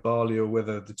executive of BALI or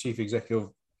whether the chief executive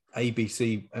of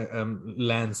ABC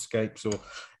Landscapes or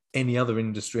any other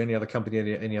industry, any other company,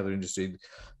 any other industry,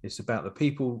 it's about the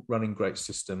people running great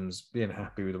systems, being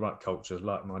happy with the right cultures,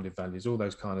 like-minded values, all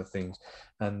those kind of things.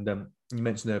 And you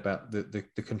mentioned there about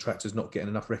the contractors not getting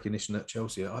enough recognition at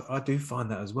Chelsea. I do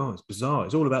find that as well. It's bizarre.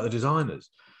 It's all about the designers.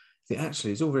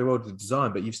 Actually, it's all very well to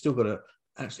design, but you've still got to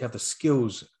actually have the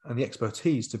skills and the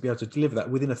expertise to be able to deliver that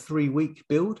within a 3-week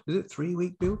build. Is it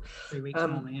 3-week build? 3 weeks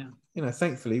normally, yeah.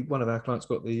 Thankfully, one of our clients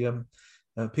got the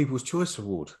People's Choice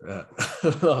Award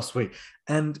last week,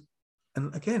 and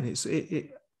again,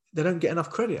 they don't get enough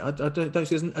credit. I don't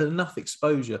see there's enough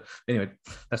exposure. Anyway,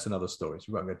 that's another story, so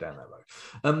we won't go down that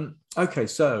road. Okay,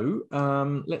 so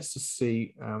let's just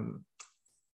see.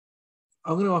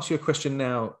 I'm going to ask you a question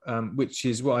now, which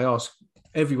is what I ask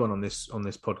everyone on this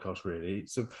podcast, really.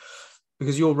 So,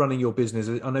 because you're running your business,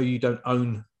 I know you don't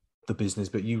own the business,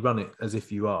 but you run it as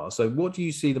if you are. So what do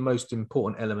you see the most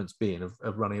important elements being of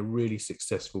running a really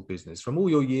successful business from all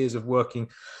your years of working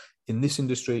in this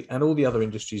industry and all the other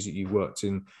industries that you worked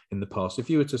in the past? If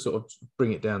you were to sort of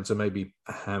bring it down to maybe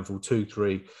a handful,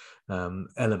 2-3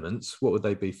 elements, what would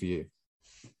they be for you?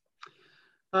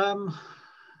 I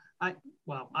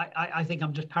think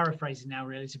I'm just paraphrasing now,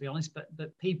 really, to be honest,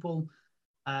 but people,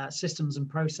 systems and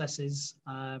processes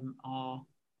are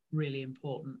really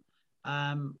important.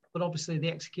 But obviously the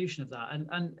execution of that,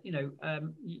 and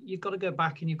you've got to go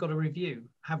back and you've got to review: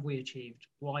 have we achieved?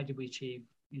 Why did we achieve?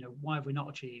 Why have we not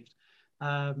achieved?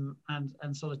 And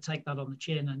sort of take that on the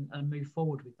chin and move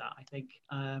forward with that. I think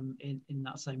in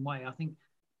that same way. I think,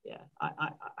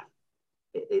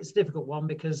 it's a difficult one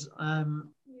because I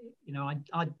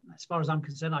as far as I'm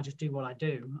concerned, I just do what I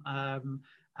do,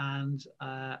 and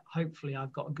hopefully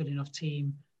I've got a good enough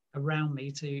team around me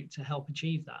to help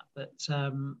achieve that. But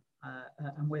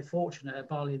and we're fortunate at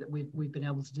BALI that we've been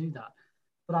able to do that.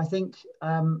 But I think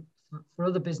for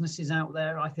other businesses out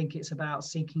there, I think it's about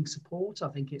seeking support. I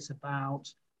think it's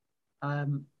about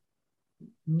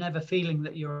never feeling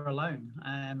that you're alone,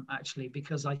 actually,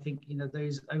 because I think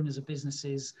those owners of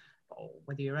businesses,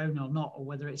 whether you're own or not, or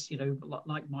whether it's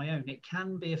like my own, it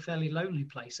can be a fairly lonely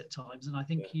place at times. And I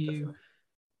think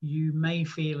you may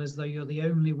feel as though you're the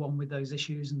only one with those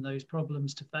issues and those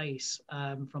problems to face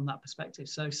from that perspective.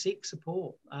 So seek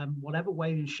support, whatever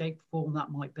way and shape, form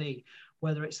that might be,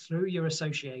 whether it's through your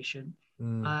association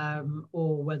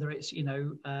or whether it's,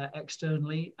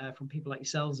 externally from people like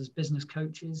yourselves as business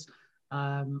coaches,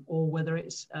 or whether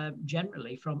it's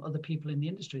generally from other people in the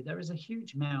industry. There is a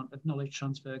huge amount of knowledge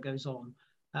transfer goes on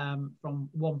from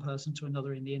one person to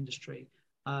another in the industry.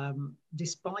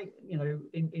 Despite,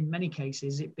 in many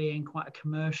cases, it being quite a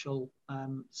commercial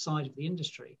side of the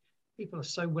industry, people are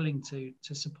so willing to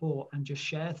support and just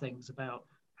share things about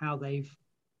how they've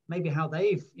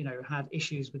had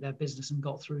issues with their business and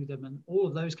got through them and all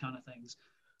of those kind of things.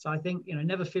 So I think,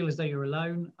 never feel as though you're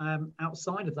alone.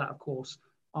 Outside of that, of course,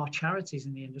 our charities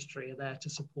in the industry are there to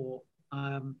support.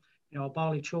 Our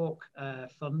BALI Chalk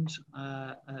Fund,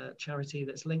 charity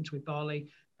that's linked with BALI,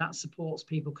 that supports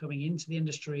people coming into the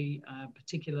industry,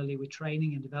 particularly with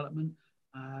training and development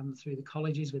through the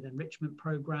colleges with enrichment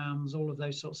programs, all of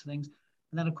those sorts of things.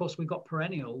 And then, of course, we've got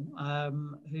Perennial,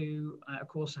 who, of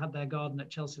course, had their garden at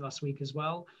Chelsea last week as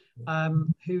well,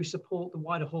 who support the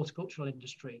wider horticultural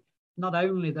industry, not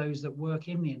only those that work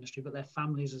in the industry, but their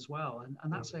families as well.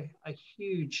 And that's a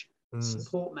huge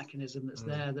support mechanism that's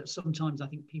there, that sometimes I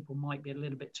think people might be a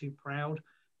little bit too proud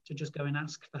to just go and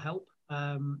ask for help.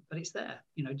 But it's there,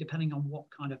 depending on what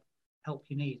kind of help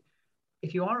you need.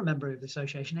 If you are a member of the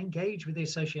association, engage with the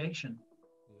association.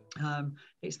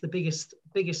 It's the biggest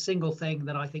single thing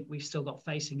that I think we've still got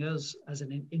facing us as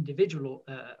an individual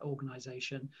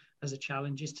organisation as a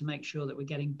challenge, is to make sure that we're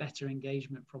getting better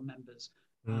engagement from members.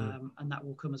 And that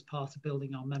will come as part of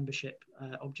building our membership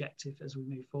objective as we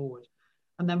move forward.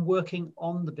 And then working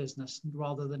on the business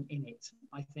rather than in it.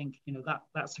 I think,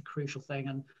 that's a crucial thing.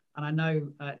 And I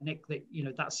know, Nick, that,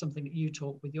 that's something that you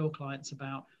talk with your clients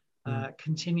about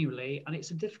continually. And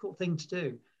it's a difficult thing to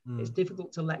do. It's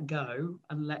difficult to let go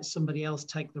and let somebody else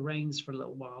take the reins for a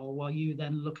little while you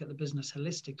then look at the business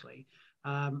holistically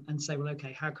and say, well,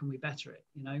 okay, how can we better it?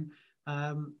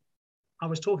 I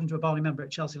was talking to a BALI member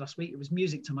at Chelsea last week. It was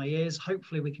music to my ears.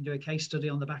 Hopefully we can do a case study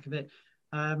on the back of it.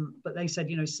 But they said,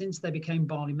 since they became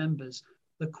BALI members,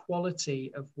 the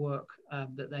quality of work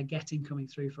that they're getting coming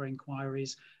through for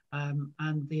inquiries,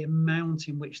 and the amount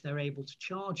in which they're able to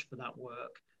charge for that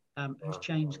work has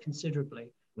changed considerably.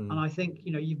 And I think,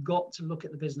 you've got to look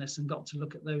at the business and got to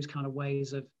look at those kind of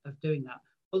ways of doing that.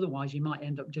 Otherwise, you might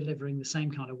end up delivering the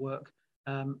same kind of work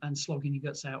and slogging your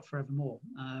guts out forevermore.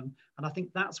 And I think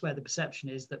that's where the perception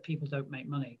is that people don't make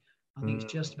money. I think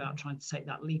it's just about trying to take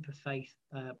that leap of faith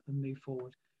and move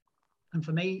forward. And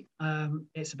for me,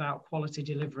 it's about quality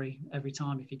delivery every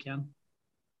time, if you can.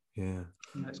 Yeah.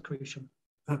 It's crucial.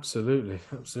 Absolutely.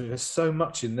 There's so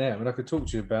much in there. I mean, I could talk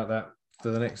to you about that for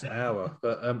the next hour,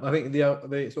 but I think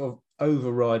the sort of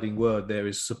overriding word there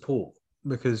is support,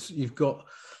 because you've got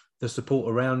the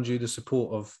support around you, the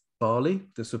support of BALI,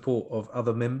 the support of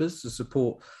other members, the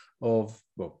support of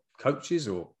coaches,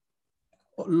 or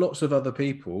lots of other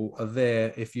people are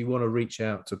there if you want to reach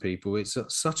out to people. It's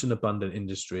such an abundant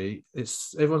industry.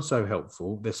 Everyone's so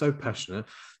helpful. They're so passionate.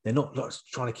 They're not like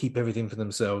trying to keep everything for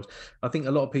themselves. I think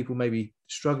a lot of people maybe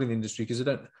struggle in the industry because they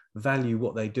don't value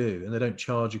what they do and they don't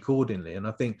charge accordingly. And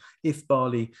I think if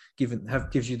BALI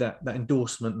gives you that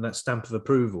endorsement and that stamp of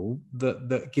approval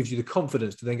that gives you the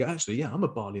confidence to then go, actually, yeah, I'm a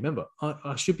BALI member,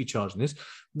 I should be charging this,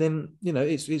 then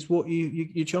it's what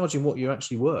you're charging what you're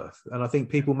actually worth. And I think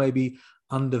people maybe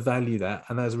undervalue that,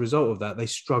 and as a result of that they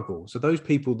struggle. So those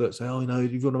people that say, oh, you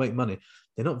want to make money,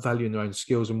 they're not valuing their own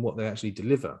skills and what they actually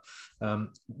deliver.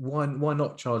 Why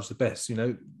not charge the best?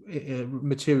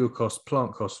 Material costs,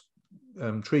 plant costs,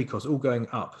 tree costs, all going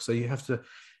up. So you have to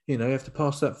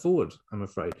pass that forward, I'm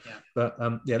afraid. Yeah. But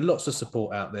lots of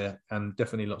support out there, and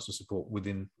definitely lots of support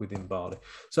within BALI.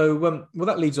 So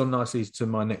that leads on nicely to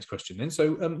my next question then.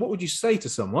 So what would you say to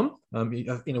someone,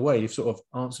 in a way you've sort of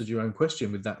answered your own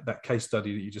question with that case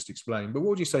study that you just explained, but what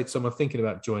would you say to someone thinking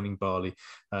about joining BALI,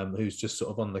 who's just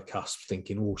sort of on the cusp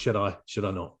thinking, oh, should I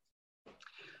not?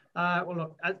 Well,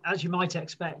 look, as you might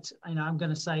expect, I'm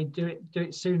going to say do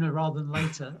it sooner rather than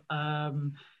later.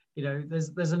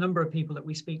 There's a number of people that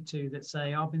we speak to that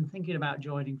say, I've been thinking about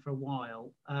joining for a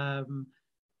while.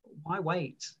 Why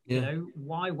wait? Yeah.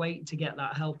 Why wait to get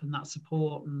that help and that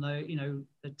support and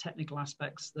the technical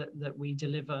aspects that we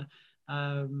deliver?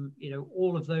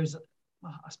 All of those,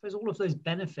 I suppose, all of those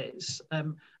benefits.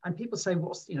 And people say,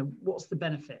 what's the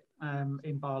benefit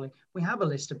in BALI? We have a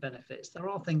list of benefits. There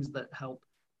are things that help.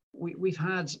 We've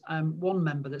had one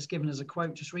member that's given us a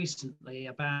quote just recently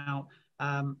about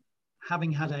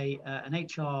having had an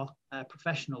HR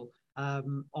professional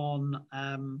on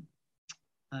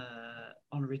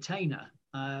a retainer,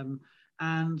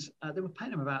 and they were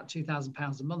paying them about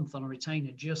 £2,000 a month on a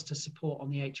retainer just to support on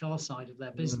the HR side of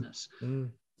their business.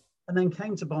 And then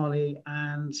came to BALI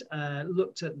and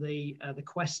looked at the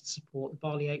Quest support, the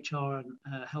BALI HR and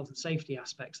health and safety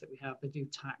aspects that we have. They do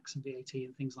tax and VAT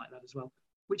and things like that as well,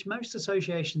 which most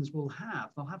associations will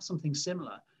have. They'll have something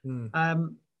similar.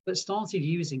 But started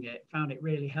using it, found it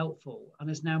really helpful, and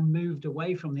has now moved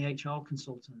away from the HR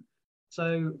consultant.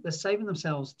 So they're saving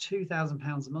themselves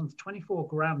 £2,000 a month. 24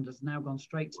 grand has now gone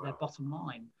straight to their bottom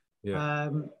line,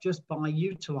 just by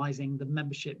utilising the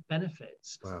membership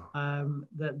benefits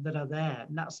that are there.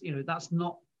 And that's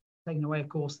not taking away, of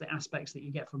course, the aspects that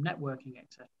you get from networking,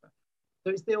 etc. So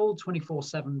it's the old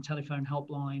 24/7 telephone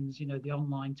helplines, the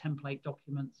online template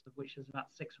documents, of which there's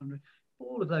about 600.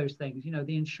 All of those things,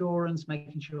 the insurance,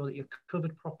 making sure that you're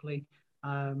covered properly,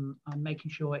 and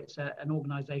making sure it's an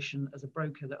organisation as a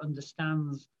broker that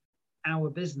understands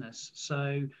our business,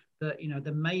 so that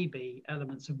there may be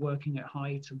elements of working at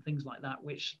height and things like that,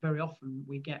 which very often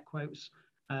we get quotes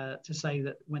to say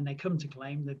that when they come to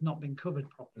claim, they've not been covered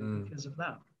properly because of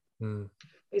that.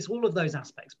 It's all of those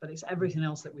aspects, but it's everything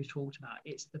else that we've talked about.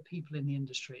 It's the people in the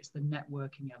industry, it's the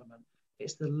networking element,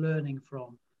 it's the learning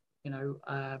from.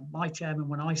 My chairman,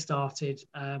 when I started,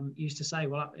 used to say,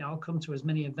 well, I'll come to as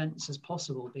many events as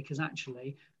possible because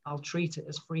actually I'll treat it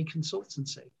as free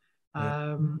consultancy.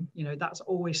 That's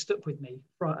always stuck with me,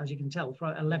 as you can tell,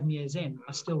 for 11 years in.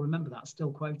 I still remember that,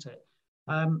 still quote it.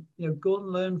 Go and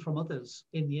learn from others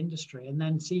in the industry and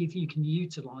then see if you can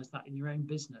utilize that in your own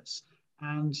business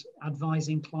and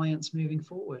advising clients moving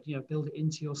forward, build it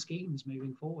into your schemes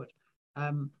moving forward.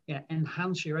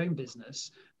 Enhance your own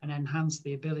business and enhance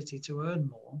the ability to earn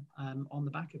more on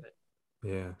the back of it.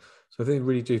 Yeah. So I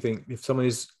really do think if someone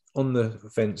is on the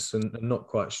fence and not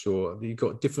quite sure, you've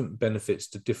got different benefits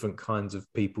to different kinds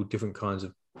of people, different kinds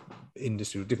of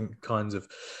industry, different kinds of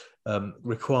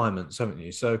requirements, haven't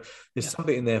you? So there's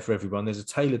something in there for everyone. There's a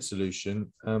tailored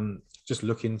solution. Just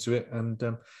look into it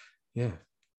and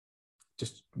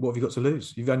just what have you got to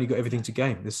lose? You've only got everything to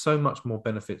gain. There's so much more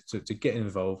benefit to get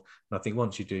involved. And I think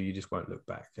once you do, you just won't look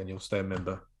back and you'll stay a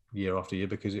member year after year,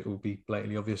 because it will be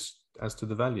blatantly obvious as to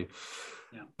the value.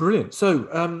 Yeah. Brilliant.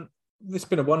 So it's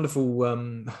been a wonderful,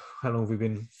 how long have we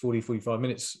been? 45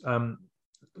 minutes.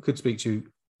 Could speak to you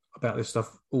about this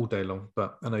stuff all day long,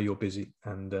 but I know you're busy,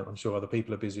 and I'm sure other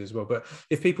people are busy as well. But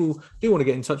if people do want to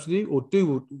get in touch with you, or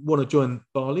do want to join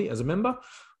BALI as a member,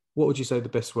 what would you say the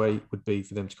best way would be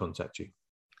for them to contact you?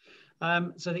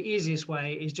 So the easiest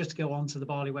way is just to go onto the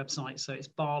BALI website. So it's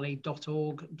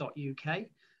bali.org.uk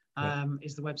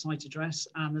is the website address,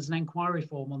 and there's an enquiry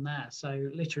form on there. So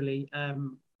literally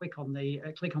click on the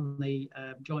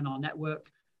join our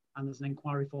network, and there's an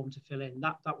inquiry form to fill in.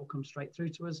 That will come straight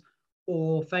through to us.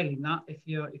 Or failing that, if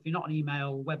you're not an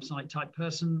email website type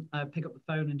person, pick up the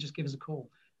phone and just give us a call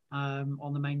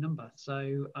on the main number.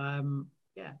 So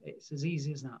it's as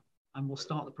easy as that, and we'll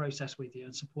start the process with you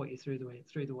and support you through the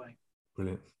way.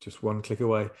 Brilliant. Just one click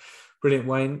away. Brilliant,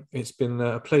 Wayne. It's been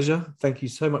a pleasure. Thank you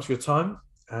so much for your time.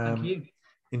 Thank you.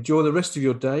 Enjoy the rest of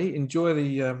your day. Enjoy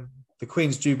the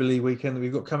Queen's Jubilee weekend that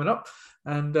we've got coming up,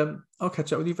 and I'll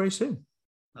catch up with you very soon.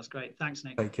 That's great. Thanks,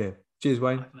 Nick. Take care. Cheers,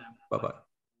 Wayne. Bye for now. Bye-bye.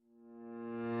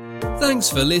 Thanks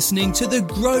for listening to the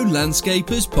Grow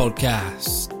Landscapers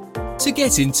podcast. To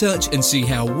get in touch and see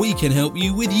how we can help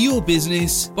you with your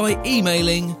business, by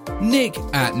emailing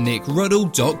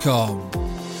nick@nickruddle.com.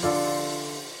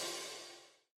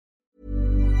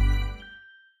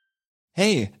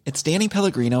 Hey, it's Danny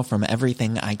Pellegrino from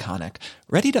Everything Iconic.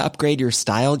 Ready to upgrade your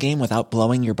style game without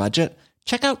blowing your budget?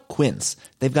 Check out Quince.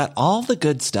 They've got all the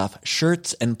good stuff,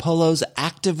 shirts and polos,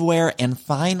 activewear, and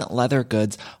fine leather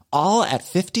goods, all at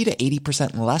 50 to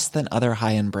 80% less than other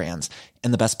high-end brands.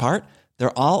 And the best part?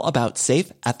 They're all about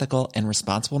safe, ethical, and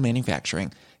responsible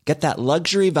manufacturing. Get that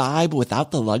luxury vibe without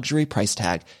the luxury price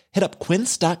tag. Hit up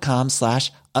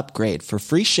quince.com/upgrade for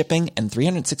free shipping and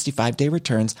 365-day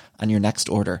returns on your next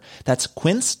order. That's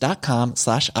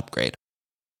quince.com/upgrade.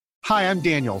 Hi, I'm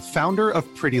Daniel, founder of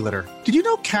Pretty Litter. Did you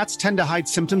know cats tend to hide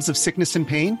symptoms of sickness and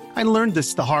pain? I learned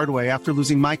this the hard way after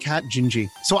losing my cat, Gingy.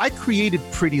 So I created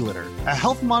Pretty Litter, a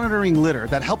health monitoring litter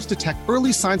that helps detect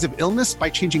early signs of illness by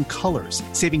changing colors,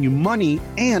 saving you money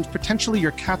and potentially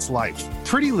your cat's life.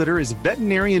 Pretty Litter is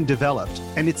veterinarian developed,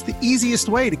 and it's the easiest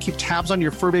way to keep tabs on your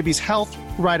fur baby's health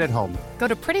right at home. Go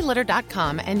to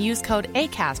prettylitter.com and use code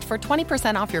ACAST for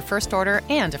 20% off your first order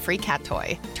and a free cat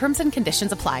toy. Terms and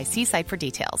conditions apply. See site for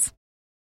details.